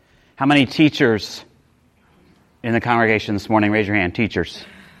How many teachers in the congregation this morning? Raise your hand. Teachers.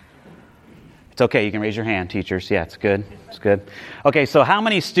 It's okay. You can raise your hand, teachers. Yeah, it's good. It's good. Okay, so how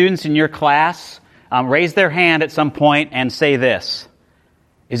many students in your class raise their hand at some point and say this?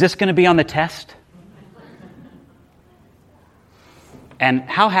 Is this going to be on the test? And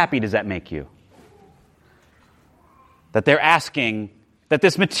how happy does that make you? That they're asking that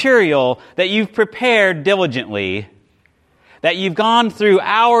this material that you've prepared diligently, that you've gone through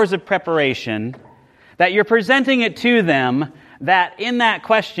hours of preparation, that you're presenting it to them, that in that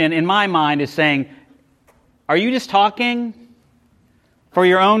question, in my mind, is saying, are you just talking for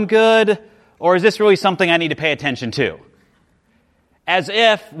your own good, or is this really something I need to pay attention to? As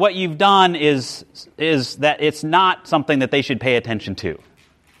if what you've done is that it's not something that they should pay attention to,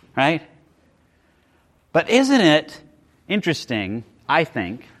 right? But isn't it interesting, I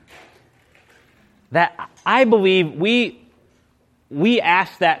think, that I believe we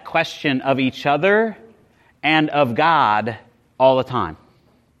ask that question of each other and of God all the time.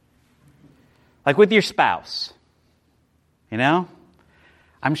 Like with your spouse, you know?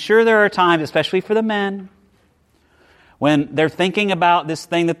 I'm sure there are times, especially for the men, when they're thinking about this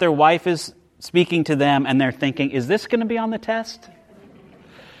thing that their wife is speaking to them, and they're thinking, is this going to be on the test?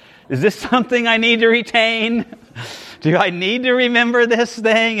 Is this something I need to retain? Do I need to remember this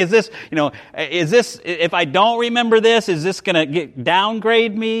thing? Is this, if I don't remember this, is this going to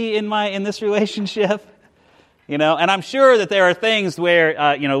downgrade me in this relationship? And I'm sure that there are things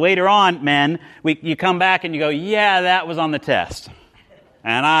where, later on, men, you come back and you go, yeah, that was on the test.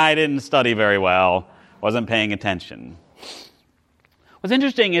 And I didn't study very well, wasn't paying attention. What's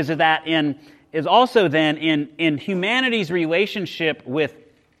interesting is that in humanity's relationship with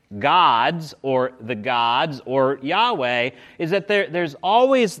gods or the gods or Yahweh, is that there's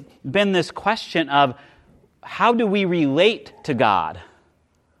always been this question of how do we relate to God?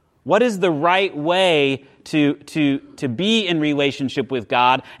 What is the right way to be in relationship with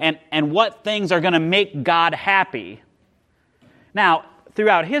God, and what things are going to make God happy? Now,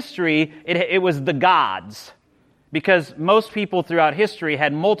 throughout history, it was the gods, because most people throughout history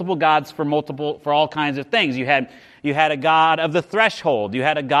had multiple gods for all kinds of things. You had a god of the threshold, you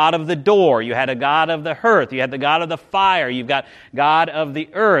had a god of the door, you had a god of the hearth, you had the god of the fire, you've got god of the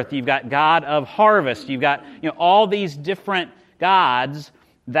earth, you've got god of harvest, you've got all these different gods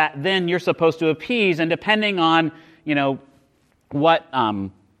that then you're supposed to appease, and depending on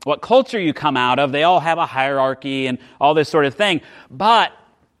what culture you come out of, they all have a hierarchy and all this sort of thing. But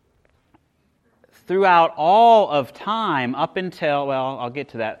throughout all of time, up until, I'll get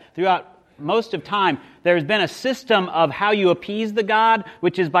to that, throughout most of time, there's been a system of how you appease the god,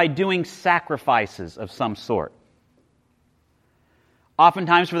 which is by doing sacrifices of some sort.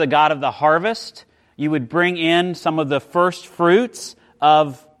 Oftentimes for the god of the harvest, you would bring in some of the first fruits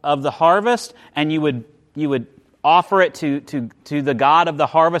of the harvest, and you would offer it to the god of the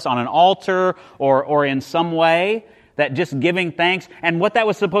harvest on an altar or in some way, that just giving thanks. And what that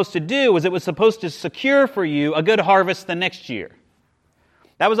was supposed to do was it was supposed to secure for you a good harvest the next year.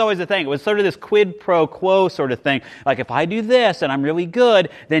 That was always the thing. It was sort of this quid pro quo sort of thing. Like, if I do this and I'm really good,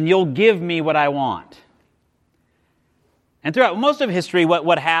 then you'll give me what I want. And throughout most of history,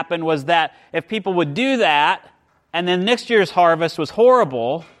 what happened was that if people would do that, and then next year's harvest was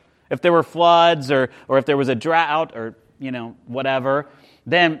horrible, if there were floods or if there was a drought or whatever,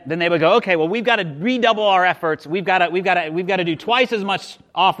 then they would go, okay, well, we've got to redouble our efforts. We've got to do twice as much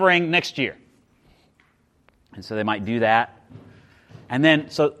offering next year. And so they might do that. And then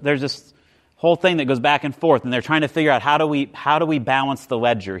so there's this whole thing that goes back and forth, and they're trying to figure out how do we balance the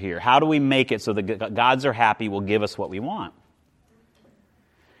ledger here? How do we make it so the gods are happy, will give us what we want?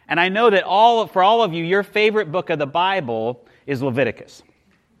 And I know that for all of you, your favorite book of the Bible is Leviticus.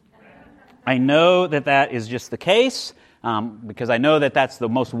 I know that is just the case, because I know that that's the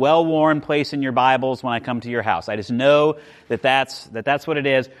most well-worn place in your Bibles when I come to your house. I just know that's what it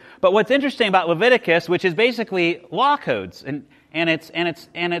is. But what's interesting about Leviticus, which is basically law codes, and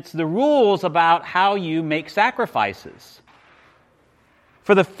it's the rules about how you make sacrifices.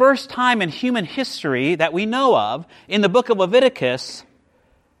 For the first time in human history that we know of, in the book of Leviticus,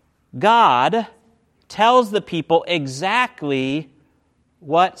 God tells the people exactly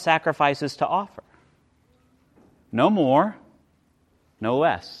what sacrifices to offer. No more, no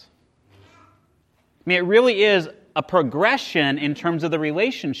less. I mean, it really is a progression in terms of the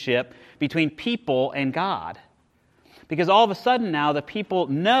relationship between people and God. Because all of a sudden now the people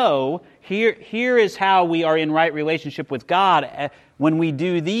know here is how we are in right relationship with God when we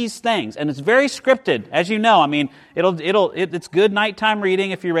do these things. And it's very scripted, as you know. I mean, it's good nighttime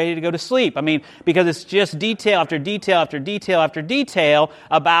reading if you're ready to go to sleep. I mean, because it's just detail after detail after detail after detail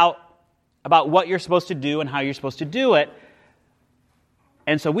about about what you're supposed to do and how you're supposed to do it.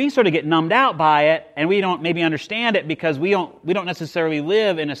 And so we sort of get numbed out by it, and we don't maybe understand it because we don't necessarily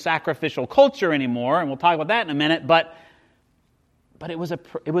live in a sacrificial culture anymore, and we'll talk about that in a minute, but it was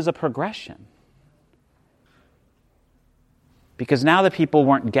a progression. Because now the people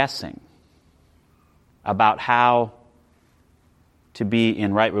weren't guessing about how to be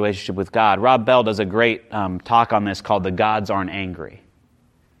in right relationship with God. Rob Bell does a great talk on this called The Gods Aren't Angry.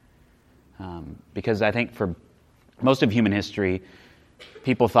 Because I think for most of human history,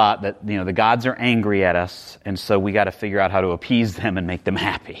 people thought that the gods are angry at us, and so we got to figure out how to appease them and make them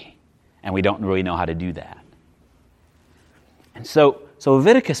happy. And we don't really know how to do that. And so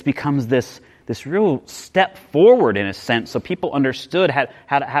Leviticus becomes this real step forward in a sense, so people understood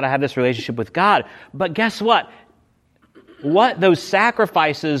how to have this relationship with God. But guess what? What those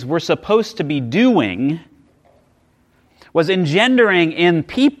sacrifices were supposed to be doing was engendering in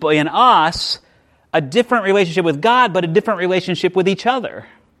people, in us, a different relationship with God, but a different relationship with each other.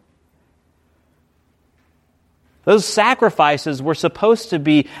 Those sacrifices were supposed to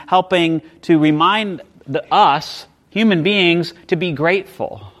be helping to remind us, human beings, to be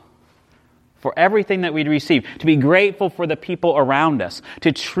grateful for everything that we'd received, to be grateful for the people around us,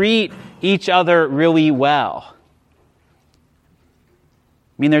 to treat each other really well.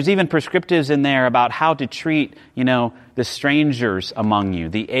 I mean, there's even prescriptives in there about how to treat, the strangers among you,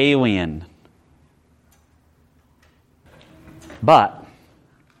 the alien. But,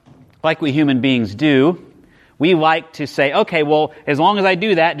 like we human beings do, we like to say, okay, well, as long as I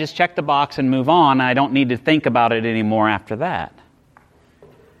do that, just check the box and move on. I don't need to think about it anymore after that.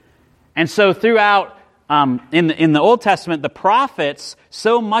 And so throughout, in the Old Testament, the prophets,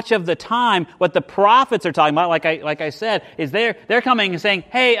 so much of the time, what the prophets are talking about, like I said, is they're coming and saying,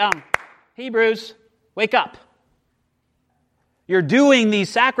 hey, Hebrews, wake up. You're doing these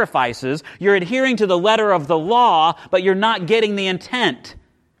sacrifices, you're adhering to the letter of the law, but you're not getting the intent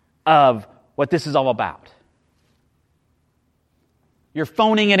of what this is all about. You're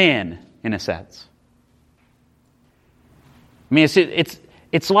phoning it in a sense. I mean,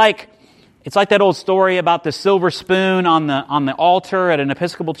 it's like that old story about the silver spoon on the altar at an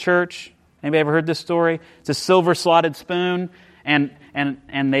Episcopal church. Anybody ever heard this story? It's a silver slotted spoon, and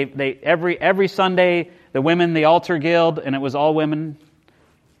they every Sunday the women, the altar guild, and it was all women.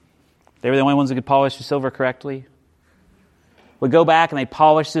 They were the only ones who could polish the silver correctly. Would go back and they'd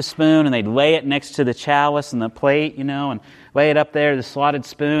polish the spoon and they'd lay it next to the chalice and the plate, and lay it up there, the slotted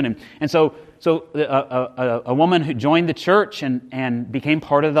spoon, and so a woman who joined the church and became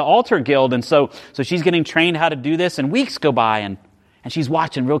part of the altar guild, and so she's getting trained how to do this, and weeks go by, and she's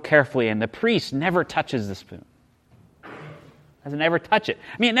watching real carefully, and the priest never touches the spoon. Doesn't ever touch it.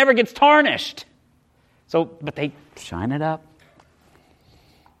 I mean, it never gets tarnished. But they shine it up.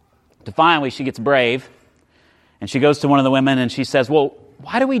 So finally, she gets brave, and she goes to one of the women, and she says, well,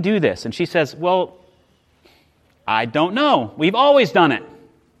 why do we do this? And she says, well, I don't know. We've always done it.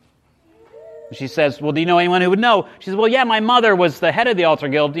 She says, well, do you know anyone who would know? She says, well, yeah, my mother was the head of the altar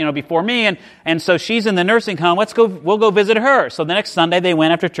guild, before me, and so she's in the nursing home. We'll go visit her. So the next Sunday they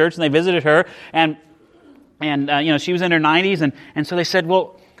went after church and they visited her, and she was in her 90s, and so they said,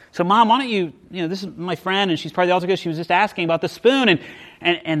 well, so Mom, why don't you, this is my friend, and she's part of the altar guild. She was just asking about the spoon,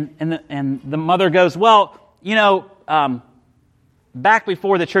 and the mother goes, well, back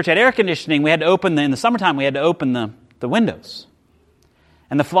before the church had air conditioning, we had to open in the summertime we had to open the windows,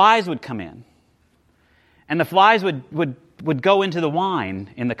 and the flies would come in. And the flies would go into the wine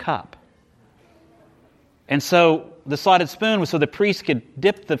in the cup. And so the slotted spoon was so the priest could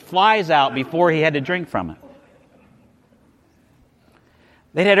dip the flies out before he had to drink from it.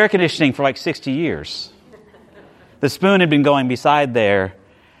 They'd had air conditioning for like 60 years. The spoon had been going beside there.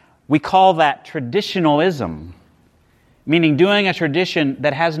 We call that traditionalism, meaning doing a tradition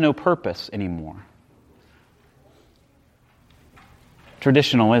that has no purpose anymore.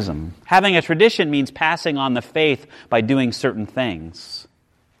 Traditionalism. Having a tradition means passing on the faith by doing certain things.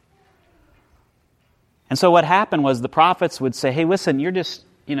 And so what happened was the prophets would say, hey, listen, you're just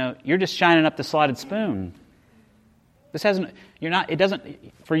shining up the slotted spoon. It doesn't,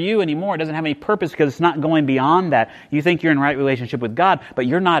 for you anymore, it doesn't have any purpose because it's not going beyond that. You think you're in right relationship with God, but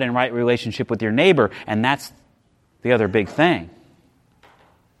you're not in right relationship with your neighbor, and that's the other big thing.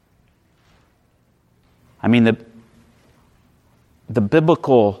 I mean, the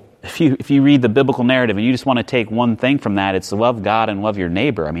biblical, if you read the biblical narrative and you just want to take one thing from that, it's to love God and love your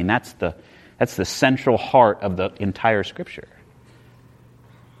neighbor. I mean, that's the central heart of the entire Scripture.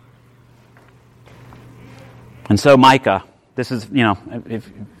 And so Micah, this is, if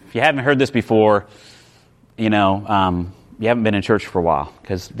you haven't heard this before, you haven't been in church for a while,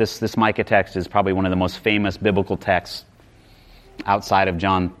 because this Micah text is probably one of the most famous biblical texts outside of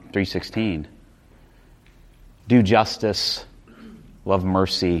John 3:16. Do justice, love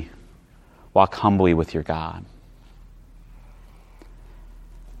mercy, walk humbly with your God.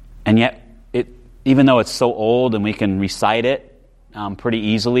 And yet, even though it's so old and we can recite it pretty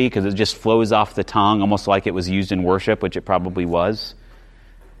easily because it just flows off the tongue, almost like it was used in worship, which it probably was,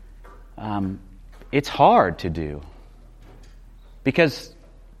 it's hard to do. Because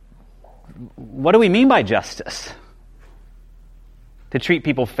what do we mean by justice? To treat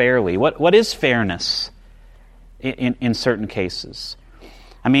people fairly. What is fairness in certain cases?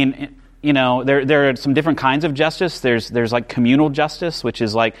 I mean, there are some different kinds of justice. There's like communal justice, which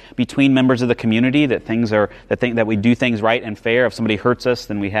is like between members of the community, that we do things right and fair. If somebody hurts us,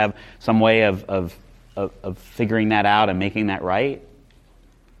 then we have some way of figuring that out and making that right.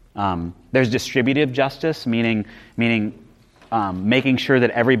 There's distributive justice, meaning making sure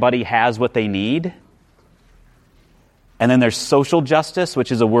that everybody has what they need. And then there's social justice,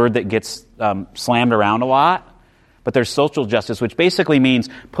 which is a word that gets slammed around a lot. But there's social justice, which basically means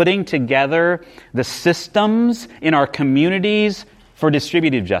putting together the systems in our communities for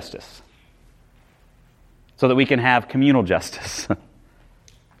distributive justice, so that we can have communal justice.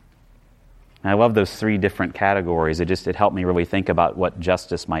 I love those three different categories. It helped me really think about what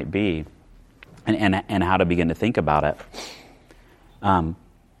justice might be and how to begin to think about it. But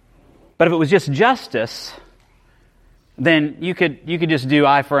if it was just justice, then you could just do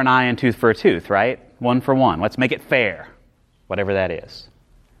eye for an eye and tooth for a tooth, right? 1 for 1. Let's make it fair, whatever that is.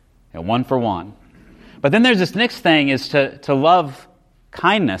 1 for 1. But then there's this next thing, is to love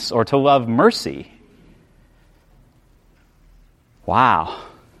kindness or to love mercy. Wow.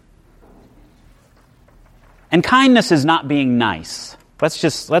 And kindness is not being nice. Let's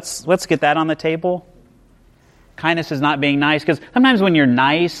get that on the table. Kindness is not being nice, because sometimes when you're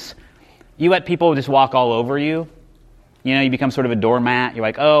nice, you let people just walk all over you. You become sort of a doormat. You're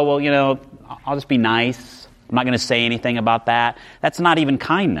like, oh, well, I'll just be nice. I'm not going to say anything about that. That's not even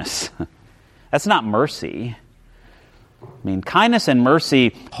kindness. That's not mercy. I mean, kindness and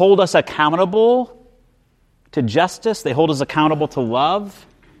mercy hold us accountable to justice. They hold us accountable to love.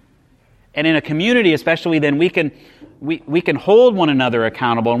 And in a community especially, then we can hold one another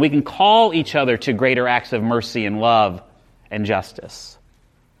accountable, and we can call each other to greater acts of mercy and love and justice.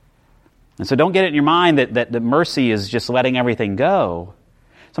 And so don't get it in your mind that mercy is just letting everything go.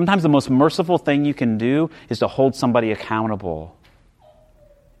 Sometimes the most merciful thing you can do is to hold somebody accountable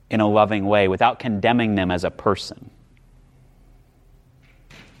in a loving way without condemning them as a person.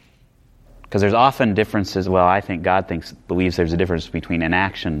 Because there's often differences. Well, I think God believes there's a difference between an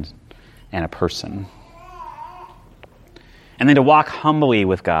action and a person. And then to walk humbly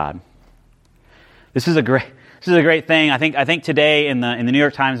with God. This is a great thing. I think today in the New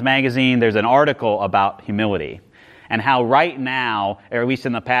York Times Magazine, there's an article about humility and how right now, or at least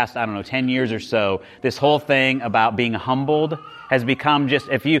in the past, 10 years or so, this whole thing about being humbled has become just,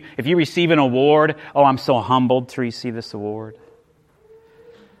 if you receive an award, oh, I'm so humbled to receive this award.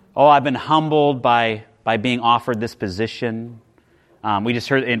 Oh, I've been humbled by being offered this position. We just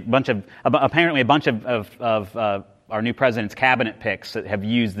heard apparently a bunch of our new president's cabinet picks that have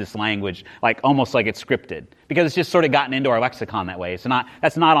used this language almost like it's scripted, because it's just sort of gotten into our lexicon that way.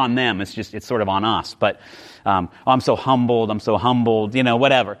 That's not on them. It's sort of on us. But I'm so humbled.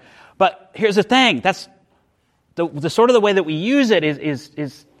 Whatever. But here's the thing. That's the sort of the way that we use it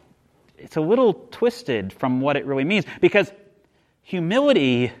is it's a little twisted from what it really means, because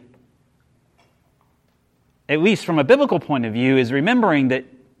humility, at least from a biblical point of view, is remembering that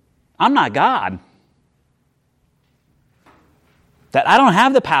I'm not God. That I don't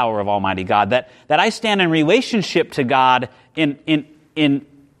have the power of Almighty God. That I stand in relationship to God in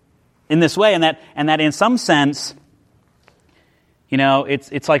this way, and that in some sense,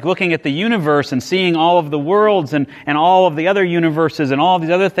 it's like looking at the universe and seeing all of the worlds and all of the other universes and all of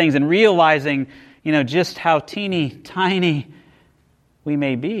these other things, and realizing, just how teeny tiny we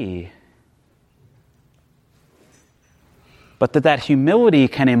may be. But that humility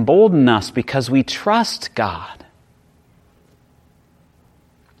can embolden us because we trust God.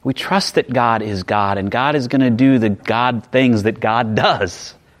 We trust that God is God, and God is going to do the God things that God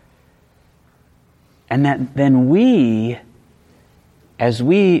does. And that then we, as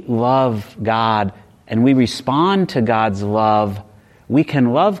we love God and we respond to God's love, we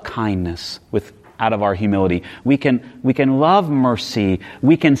can love kindness out of our humility. We can love mercy.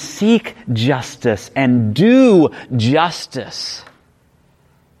 We can seek justice and do justice.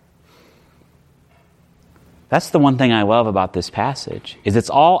 That's the one thing I love about this passage, is it's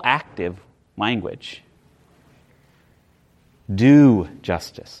all active language. do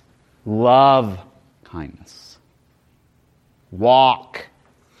justice, love kindness, walk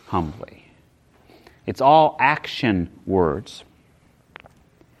humbly. It's all action words.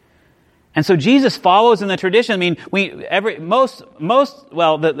 And so Jesus follows in the tradition. I mean, at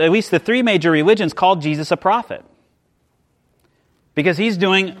least the three major religions called Jesus a prophet. Because he's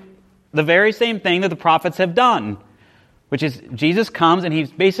doing the very same thing that the prophets have done. Which is, Jesus comes and he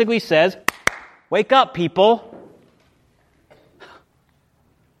basically says, wake up, people.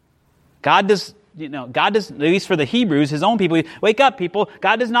 God does, at least for the Hebrews, his own people, wake up, people.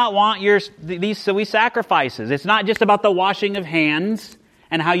 God does not want these silly sacrifices. It's not just about the washing of hands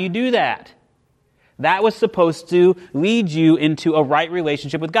and how you do that. That was supposed to lead you into a right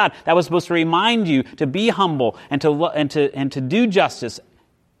relationship with God. That was supposed to remind you to be humble and to do justice,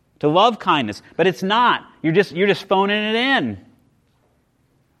 to love kindness. But it's not. You're just phoning it in.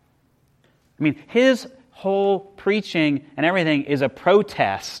 I mean, his whole preaching and everything is a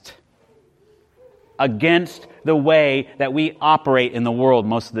protest against the way that we operate in the world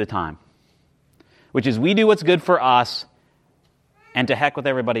most of the time. Which is, we do what's good for us and to heck with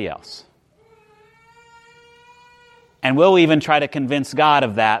everybody else. And we'll even try to convince God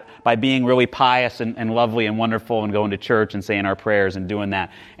of that by being really pious and lovely and wonderful and going to church and saying our prayers and doing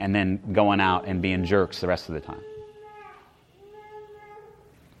that and then going out and being jerks the rest of the time.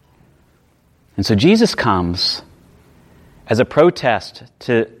 And so Jesus comes as a protest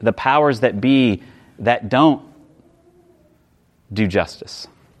to the powers that be that don't do justice,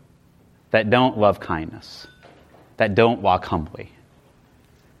 that don't love kindness, that don't walk humbly.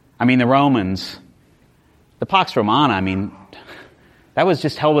 I mean, the Romans, the Pax Romana, I mean, that was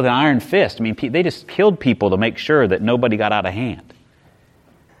just held with an iron fist. I mean, they just killed people to make sure that nobody got out of hand.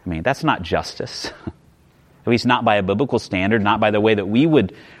 I mean, that's not justice. At least not by a biblical standard, not by the way that we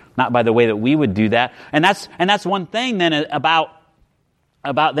would do that. And that's one thing then about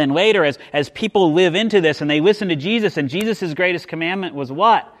then later as people live into this and they listen to Jesus, and Jesus' greatest commandment was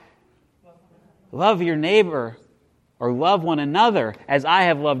what? Love your neighbor or love one another as I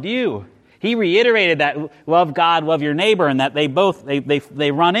have loved you. He reiterated that love God, love your neighbor, and that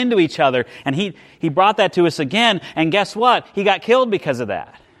they run into each other. And he brought that to us again, and guess what? He got killed because of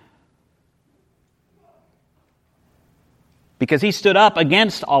that. Because he stood up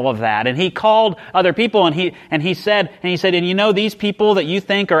against all of that, and he called other people, and he said, and you know, these people that you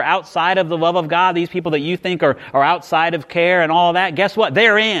think are outside of the love of God, these people that you think are outside of care and all of that, guess what?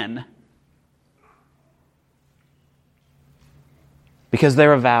 They're in. Because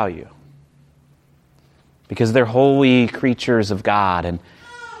they're of value. Because they're holy creatures of God,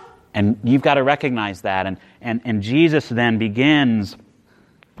 and you've got to recognize that. And Jesus then begins,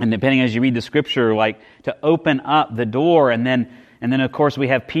 and depending as you read the Scripture, like to open up the door, and then of course we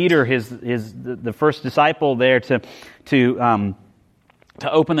have Peter, the first disciple there to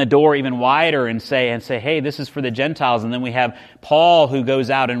open the door even wider and say, hey, this is for the Gentiles. And then we have Paul, who goes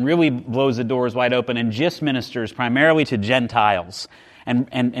out and really blows the doors wide open and just ministers primarily to Gentiles,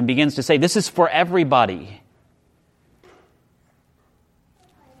 and begins to say, this is for everybody.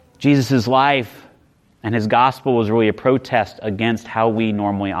 Jesus' life and his gospel was really a protest against how we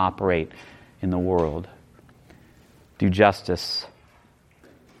normally operate in the world. Do justice,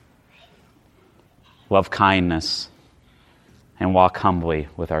 love kindness, and walk humbly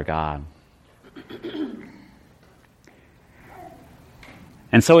with our God.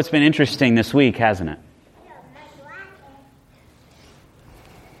 And so it's been interesting this week, hasn't it?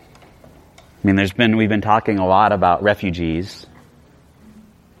 I mean, we've been talking a lot about refugees.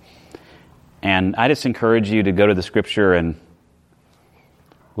 And I just encourage you to go to the Scripture and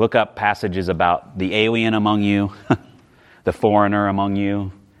look up passages about the alien among you, the foreigner among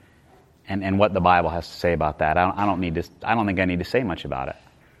you, and what the Bible has to say about that. I don't think I need to say much about it.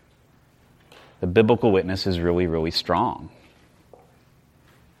 The biblical witness is really, really strong.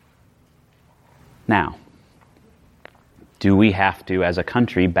 Now, do we have to, as a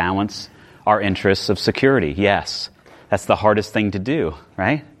country, balance our interests of security? Yes. That's the hardest thing to do,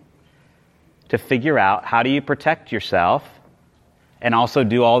 right? To figure out how do you protect yourself and also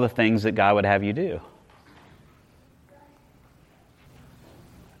do all the things that God would have you do.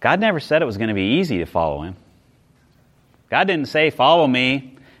 God never said it was going to be easy to follow him. God didn't say, follow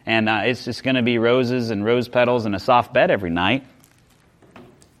me, and it's just going to be roses and rose petals and a soft bed every night. I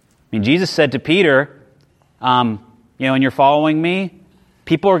mean, Jesus said to Peter, and you're following me,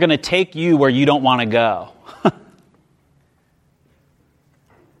 people are going to take you where you don't want to go.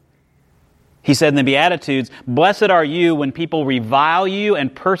 He said in the Beatitudes, blessed are you when people revile you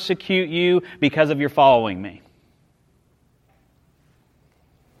and persecute you because of your following me.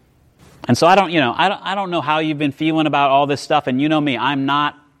 And so I don't know how you've been feeling about all this stuff, and you know me,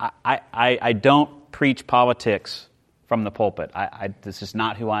 I don't preach politics from the pulpit. This is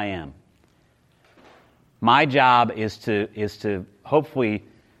not who I am. My job is to hopefully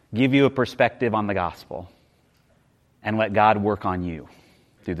give you a perspective on the gospel and let God work on you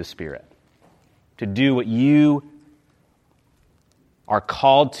through the Spirit. To do what you are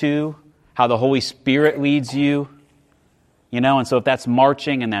called to, how the Holy Spirit leads you. And so if that's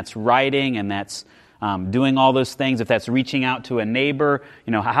marching and that's writing and that's doing all those things, if that's reaching out to a neighbor,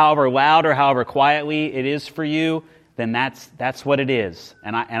 however loud or however quietly it is for you, then that's what it is.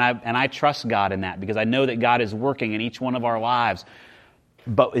 And I trust God in that because I know that God is working in each one of our lives.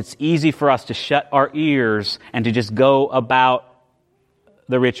 But it's easy for us to shut our ears and to just go about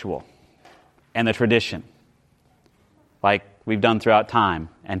the ritual and the tradition, like we've done throughout time,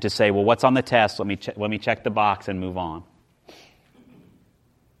 and to say, well, what's on the test? Let me check the box and move on.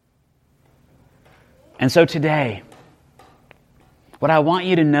 And so today, what I want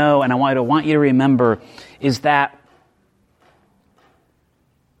you to know and I want you to remember is that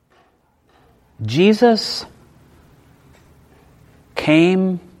Jesus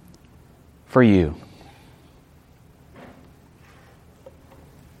came for you.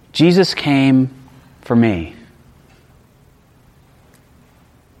 Jesus came for me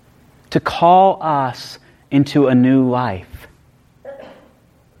to call us into a new life.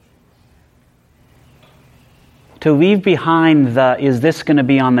 To leave behind the, is this going to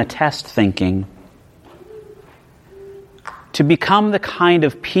be on the test thinking? To become the kind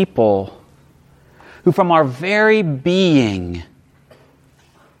of people who from our very being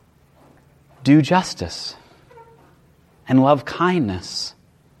do justice and love kindness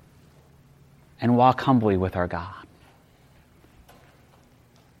and walk humbly with our God.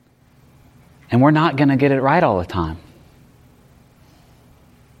 And we're not going to get it right all the time.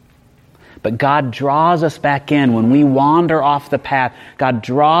 But God draws us back in when we wander off the path. God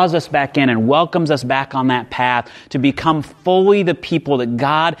draws us back in and welcomes us back on that path to become fully the people that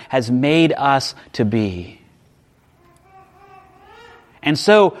God has made us to be. And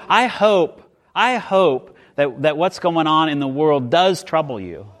so I hope that what's going on in the world does trouble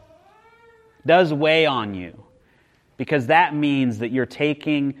you, does weigh on you, because that means that you're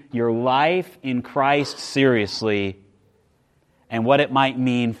taking your life in Christ seriously and what it might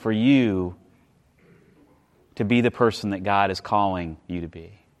mean for you to be the person that God is calling you to be.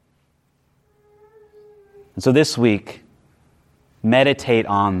 And so this week, meditate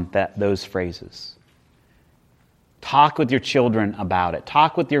on those phrases. Talk with your children about it.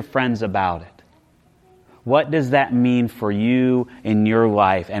 Talk with your friends about it. What does that mean for you in your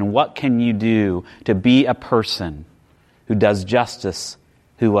life? And what can you do to be a person who does justice,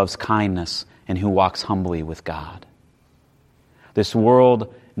 who loves kindness, and who walks humbly with God? This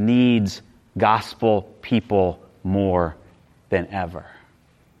world needs gospel people more than ever.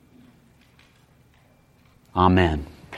 Amen.